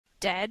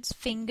dad's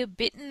finger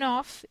bitten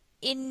off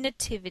in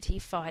nativity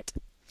fight.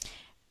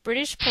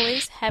 British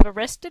police have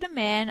arrested a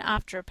man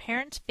after a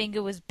parent's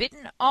finger was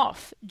bitten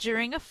off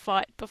during a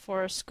fight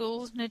before a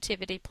school's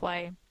nativity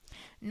play.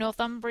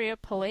 Northumbria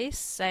police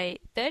say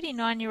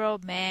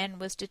 39-year-old man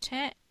was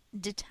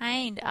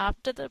detained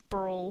after the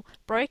brawl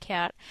broke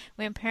out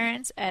when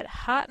parents at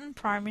Harton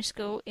Primary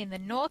School in the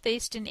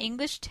northeastern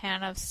English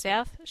town of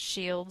South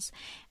Shields,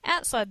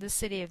 outside the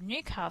city of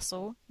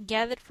Newcastle,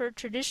 gathered for a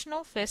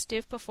traditional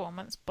festive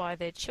performance by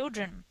their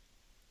children.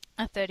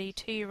 A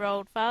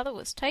 32-year-old father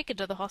was taken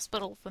to the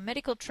hospital for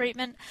medical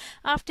treatment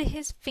after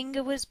his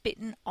finger was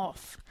bitten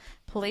off.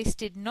 Police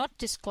did not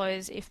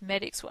disclose if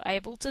medics were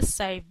able to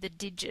save the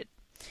digit.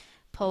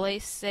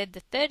 Police said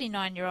the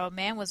 39-year-old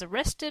man was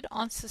arrested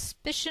on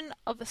suspicion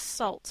of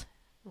assault.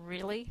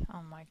 Really?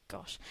 Oh my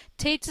gosh.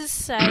 Teachers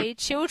say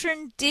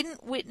children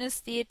didn't witness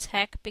the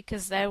attack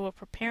because they were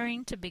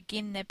preparing to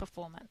begin their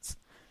performance.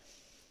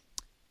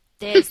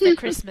 There's the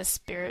Christmas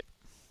spirit.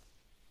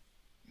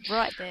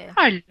 Right there.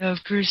 I love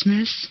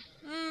Christmas.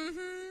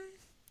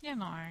 You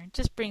know, it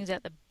just brings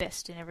out the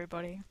best in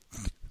everybody.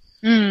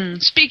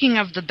 Speaking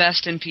of the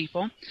best in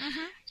people,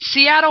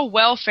 Seattle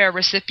welfare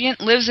recipient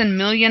lives in $1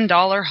 million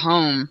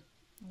home.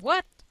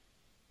 What?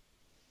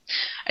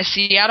 A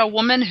Seattle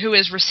woman who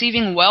is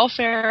receiving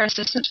welfare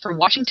assistance from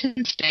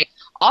Washington State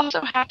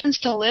also happens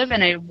to live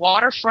in a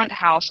waterfront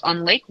house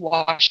on Lake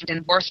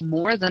Washington worth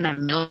more than $1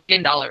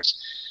 million.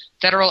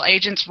 Federal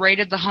agents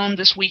raided the home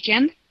this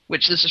weekend,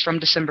 which this is from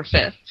December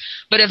 5th,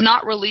 but have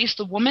not released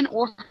the woman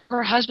or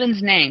her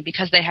husband's name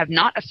because they have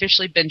not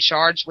officially been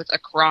charged with a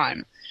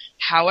crime.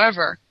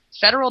 However,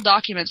 federal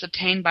documents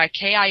obtained by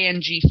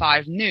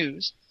KING5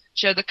 News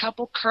show the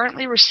couple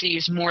currently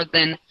receives more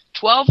than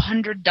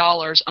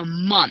 $1,200 a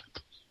month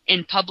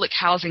in public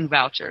housing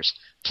vouchers,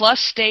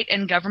 plus state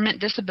and government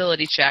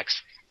disability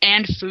checks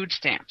and food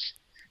stamps.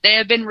 They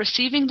have been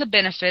receiving the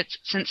benefits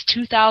since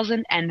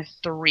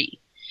 2003.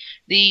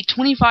 The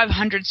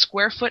 2,500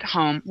 square foot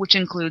home, which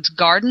includes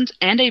gardens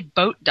and a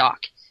boat dock,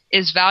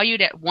 is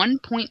valued at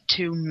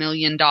 $1.2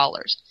 million.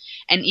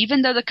 And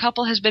even though the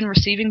couple has been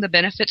receiving the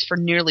benefits for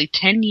nearly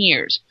 10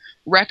 years,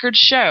 records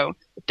show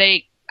that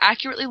they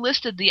accurately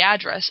listed the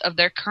address of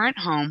their current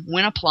home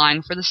when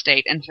applying for the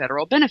state and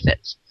federal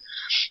benefits.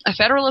 A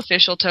federal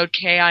official told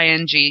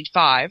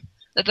KING5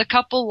 that the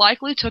couple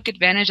likely took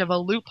advantage of a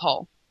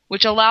loophole,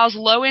 which allows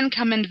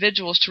low-income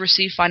individuals to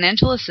receive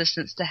financial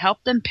assistance to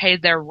help them pay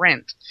their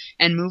rent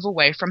and move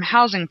away from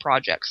housing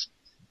projects.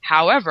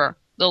 However,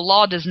 the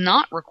law does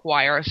not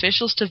require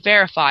officials to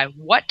verify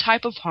what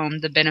type of home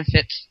the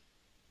benefits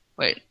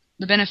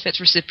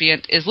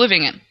recipient is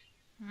living in.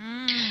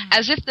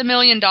 As if the $1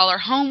 million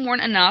home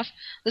weren't enough,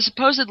 the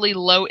supposedly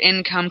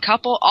low-income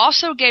couple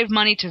also gave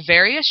money to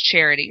various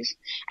charities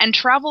and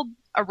traveled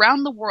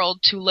around the world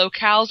to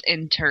locales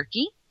in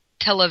Turkey,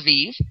 Tel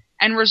Aviv,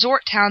 and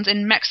resort towns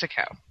in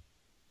Mexico.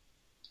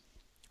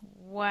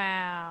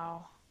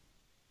 Wow.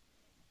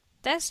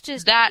 That's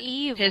just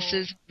evil. That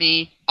pisses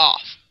me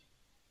off.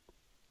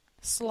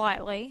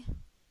 Slightly.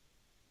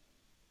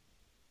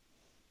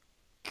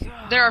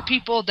 God. There are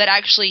people that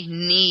actually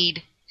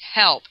need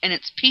help, and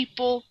it's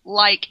people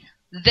like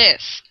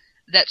this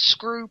that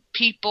screw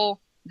people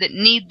that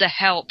need the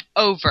help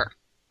over.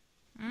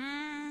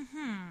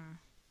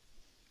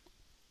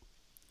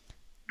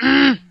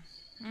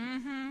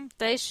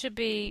 They should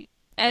be,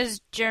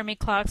 as Jeremy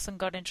Clarkson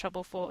got in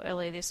trouble for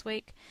earlier this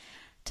week,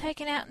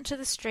 taken out into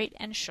the street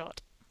and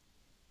shot.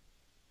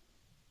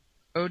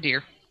 Oh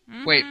dear.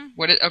 Wait,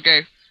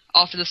 okay,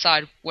 off to the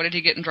side, what did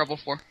he get in trouble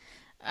for?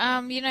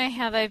 You know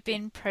how they've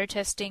been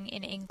protesting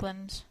in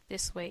England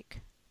this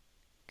week?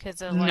 Cause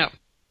they're No.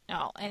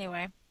 Oh,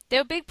 anyway. There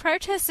were big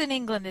protests in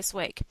England this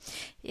week.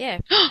 Yeah.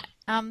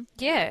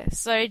 Yeah,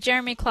 so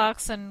Jeremy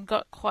Clarkson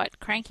got quite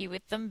cranky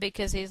with them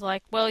because he's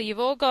like, well, you've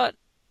all got,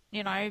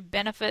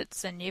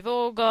 benefits and you've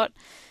all got,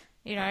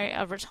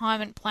 a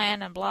retirement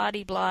plan and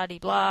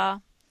blah-de-blah-de-blah.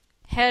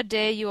 How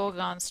dare you all go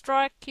on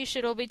strike? You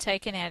should all be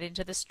taken out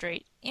into the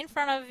street in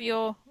front of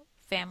your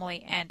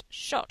family and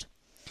shot.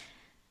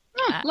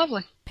 Oh,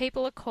 lovely.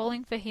 People are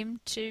calling for him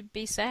to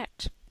be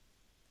sacked.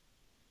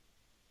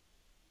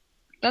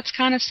 That's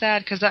kind of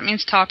sad, because that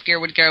means Top Gear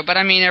would go. But,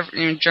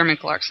 Jeremy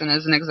Clarkson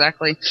isn't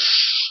exactly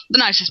the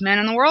nicest man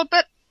in the world,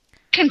 but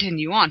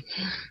continue on.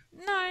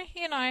 No,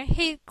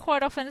 he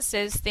quite often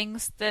says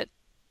things that,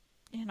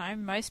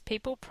 most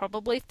people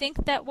probably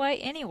think that way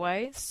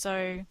anyway,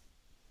 so,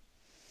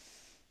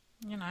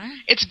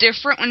 It's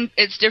different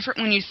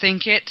when you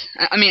think it.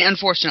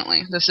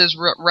 Unfortunately, this is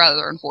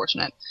rather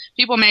unfortunate.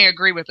 People may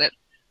agree with it,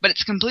 but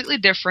it's completely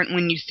different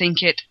when you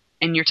think it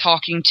and you're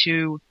talking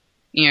to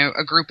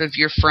a group of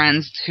your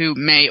friends who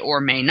may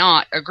or may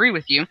not agree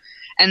with you,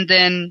 and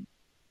then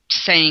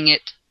saying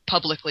it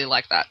publicly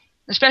like that.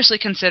 Especially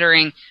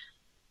considering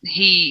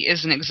he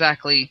isn't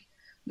exactly...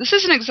 This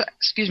isn't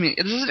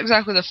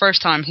exactly the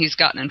first time he's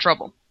gotten in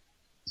trouble.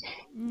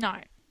 No.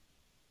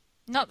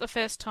 Not the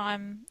first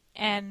time,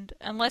 and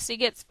unless he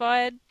gets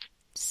fired,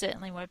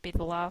 certainly won't be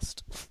the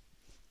last.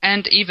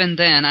 And even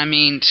then,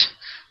 God,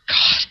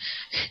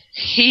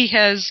 he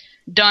has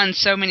done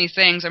so many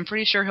things. I'm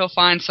pretty sure he'll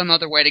find some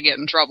other way to get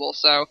in trouble,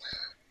 so...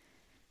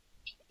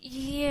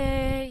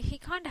 Yeah, he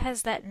kind of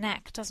has that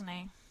knack, doesn't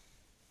he?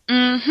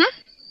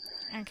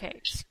 Mm-hmm. Okay,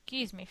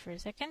 excuse me for a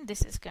second.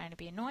 This is going to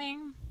be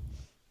annoying.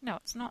 No,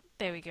 it's not.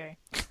 There we go.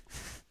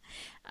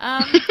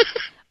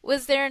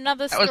 Was there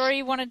another story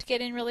you wanted to get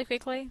in really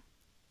quickly?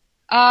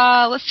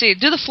 Let's see.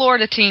 Do the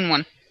Florida teen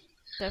one.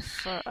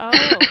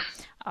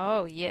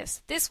 Oh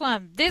yes. This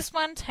one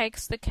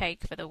takes the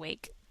cake for the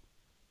week.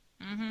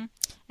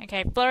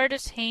 Okay, Florida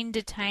teen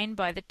detained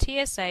by the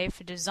TSA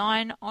for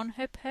design on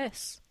her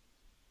purse.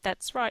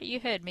 That's right,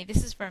 you heard me.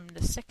 This is from the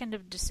 2nd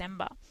of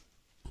December.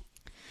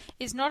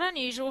 It's not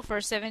unusual for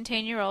a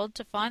 17-year-old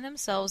to find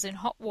themselves in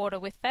hot water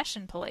with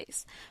fashion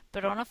police,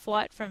 but on a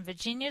flight from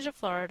Virginia to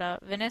Florida,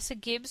 Vanessa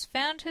Gibbs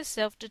found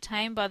herself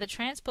detained by the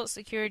Transport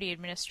Security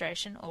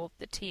Administration, or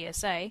the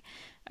TSA,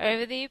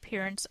 over the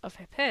appearance of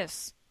her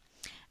purse.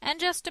 And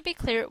just to be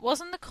clear, it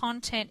wasn't the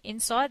content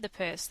inside the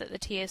purse that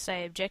the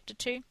TSA objected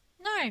to.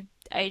 No,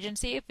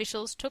 agency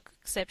officials took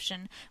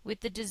exception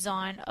with the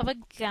design of a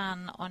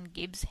gun on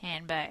Gibbs'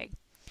 handbag.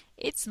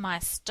 It's my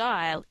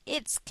style.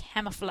 It's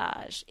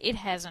camouflage. It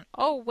has an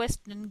old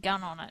western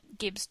gun on it,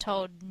 Gibbs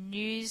told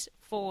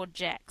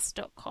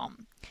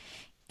news4jax.com.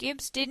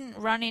 Gibbs didn't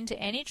run into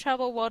any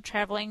trouble while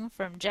travelling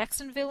from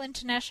Jacksonville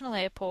International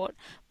Airport,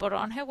 but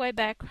on her way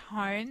back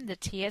home, the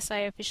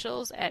TSA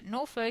officials at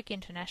Norfolk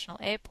International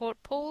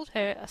Airport pulled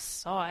her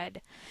aside.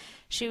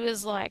 She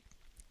was like,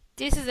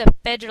 "This is a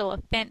federal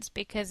offence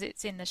because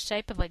it's in the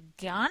shape of a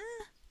gun?"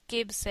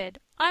 Gibbs said.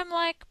 I'm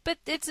like, "But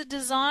it's a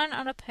design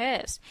on a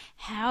purse.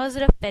 How is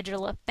it a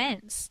federal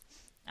offence?"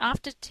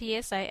 After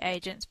TSA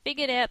agents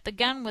figured out the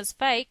gun was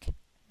fake,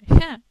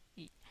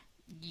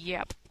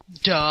 yep.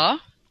 Duh.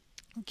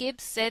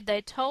 Gibbs said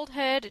they told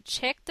her to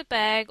check the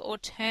bag or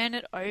turn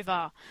it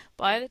over.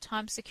 By the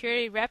time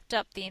security wrapped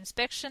up the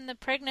inspection, the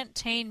pregnant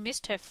teen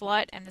missed her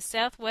flight and the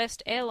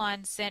Southwest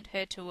Airlines sent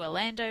her to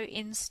Orlando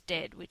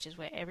instead, which is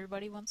where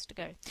everybody wants to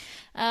go.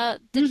 The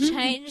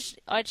changed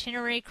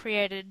itinerary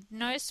created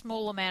no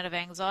small amount of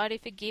anxiety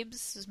for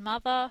Gibbs'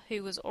 mother,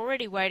 who was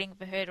already waiting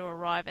for her to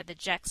arrive at the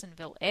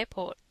Jacksonville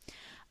airport.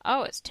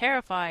 "Oh, it's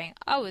terrifying.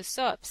 I was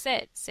so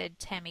upset," said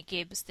Tammy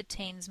Gibbs, the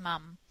teen's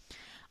mum.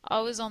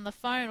 "I was on the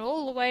phone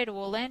all the way to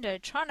Orlando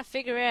trying to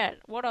figure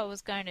out what I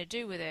was going to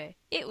do with her.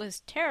 It was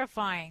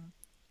terrifying."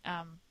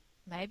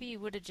 Maybe you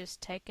would have just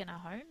taken her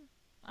home?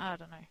 I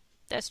don't know.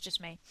 That's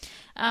just me.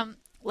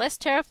 Less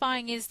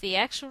terrifying is the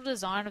actual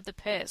design of the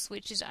purse,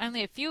 which is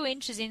only a few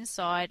inches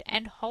inside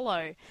and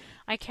hollow.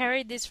 I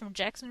carried this from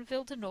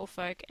Jacksonville to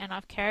Norfolk, and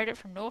I've carried it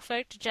from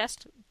Norfolk to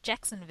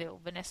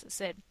Jacksonville, Vanessa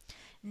said.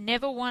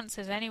 Never once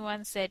has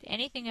anyone said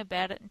anything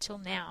about it until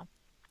now.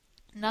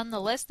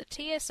 Nonetheless, the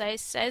TSA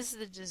says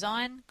the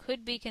design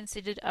could be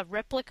considered a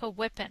replica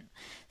weapon,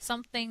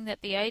 something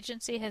that the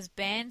agency has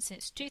banned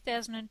since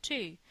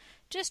 2002.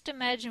 Just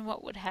imagine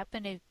what would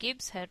happen if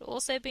Gibbs had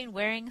also been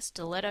wearing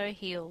stiletto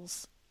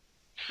heels.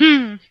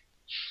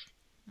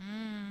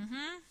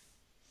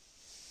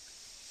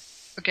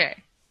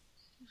 Okay.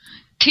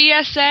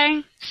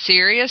 TSA,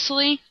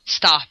 seriously?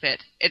 Stop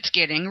it. It's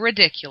getting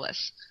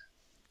ridiculous.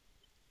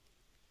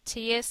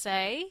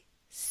 TSA,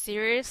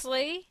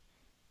 seriously?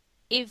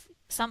 If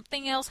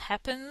something else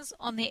happens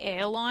on the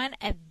airline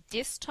and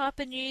this type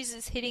of news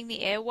is hitting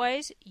the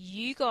airways,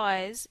 you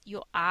guys,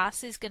 your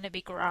ass is going to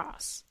be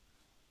grass.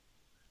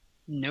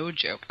 No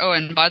joke. Oh,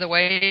 and by the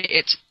way,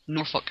 it's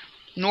Norfolk.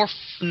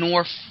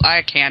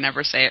 I can't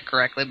ever say it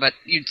correctly, but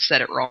you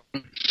said it wrong.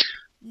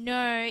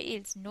 No,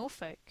 it's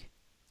Norfolk.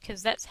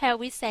 Because that's how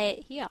we say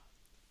it here.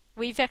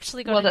 We've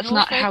actually got Well, that's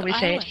Norfolk not how we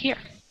say Island. it here.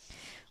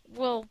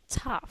 Well,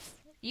 tough.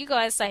 You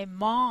guys say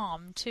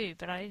mom too,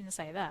 but I didn't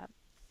say that.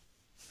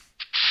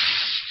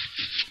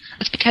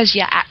 It's because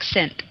your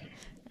accent.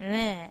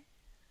 Bleh.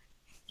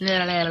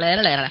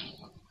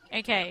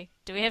 Okay,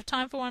 do we have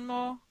time for one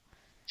more?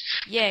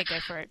 Yeah, go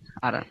for it.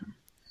 I don't know.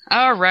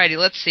 Alrighty,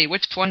 let's see.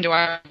 Which one do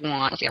I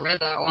want? Let's see, I read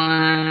that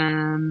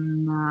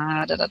one.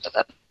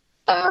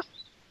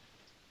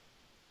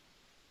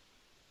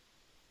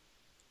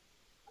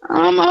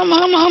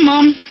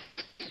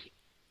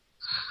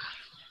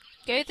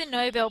 Go the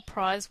Nobel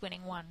Prize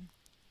winning one.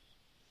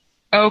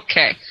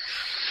 Okay.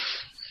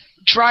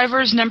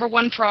 Driver's number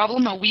one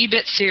problem, a wee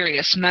bit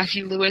serious.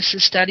 Matthew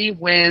Lewis's study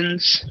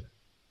wins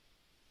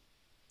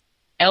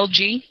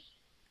LG.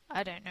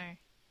 I don't know.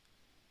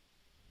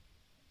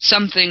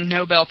 Something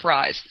Nobel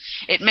Prize.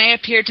 It may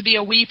appear to be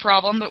a wee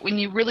problem, but when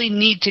you really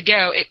need to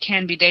go, it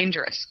can be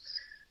dangerous.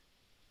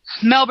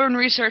 Melbourne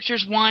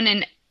researchers won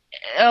an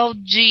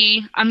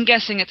LG, I'm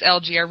guessing it's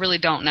LG, I really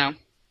don't know,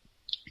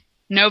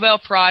 Nobel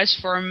Prize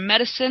for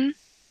medicine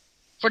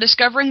for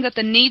discovering that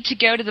the need to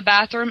go to the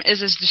bathroom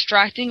is as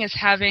distracting as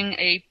having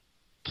a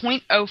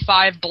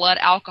 0.05 blood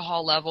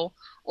alcohol level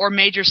or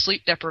major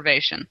sleep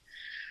deprivation,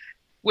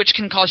 which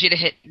can cause you to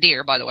hit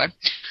deer, by the way.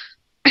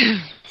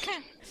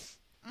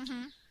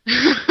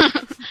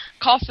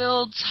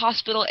 Caulfield's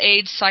Hospital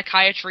AIDS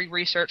Psychiatry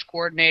Research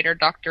Coordinator,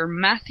 Dr.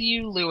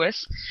 Matthew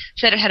Lewis,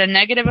 said it had a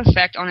negative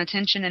effect on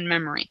attention and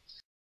memory.